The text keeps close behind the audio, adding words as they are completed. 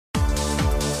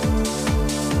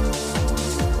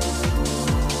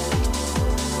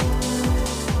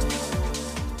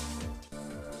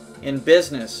In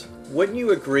business, wouldn't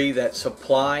you agree that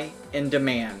supply and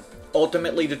demand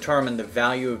ultimately determine the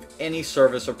value of any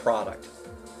service or product?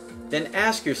 Then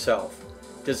ask yourself,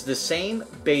 does the same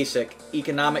basic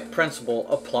economic principle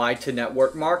apply to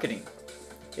network marketing?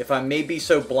 If I may be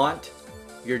so blunt,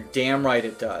 you're damn right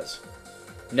it does.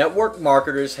 Network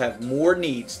marketers have more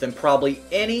needs than probably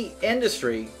any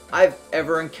industry I've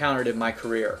ever encountered in my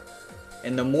career.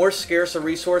 And the more scarce a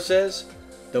resource is,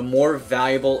 the more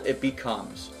valuable it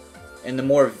becomes. And the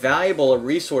more valuable a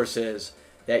resource is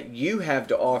that you have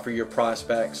to offer your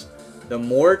prospects, the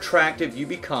more attractive you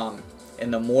become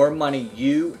and the more money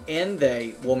you and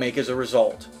they will make as a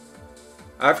result.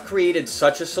 I've created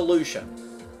such a solution,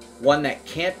 one that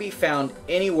can't be found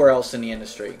anywhere else in the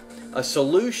industry, a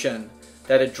solution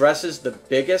that addresses the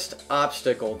biggest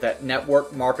obstacle that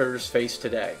network marketers face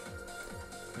today.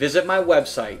 Visit my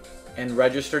website and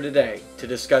register today to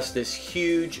discuss this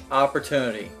huge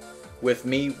opportunity with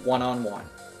me one-on-one.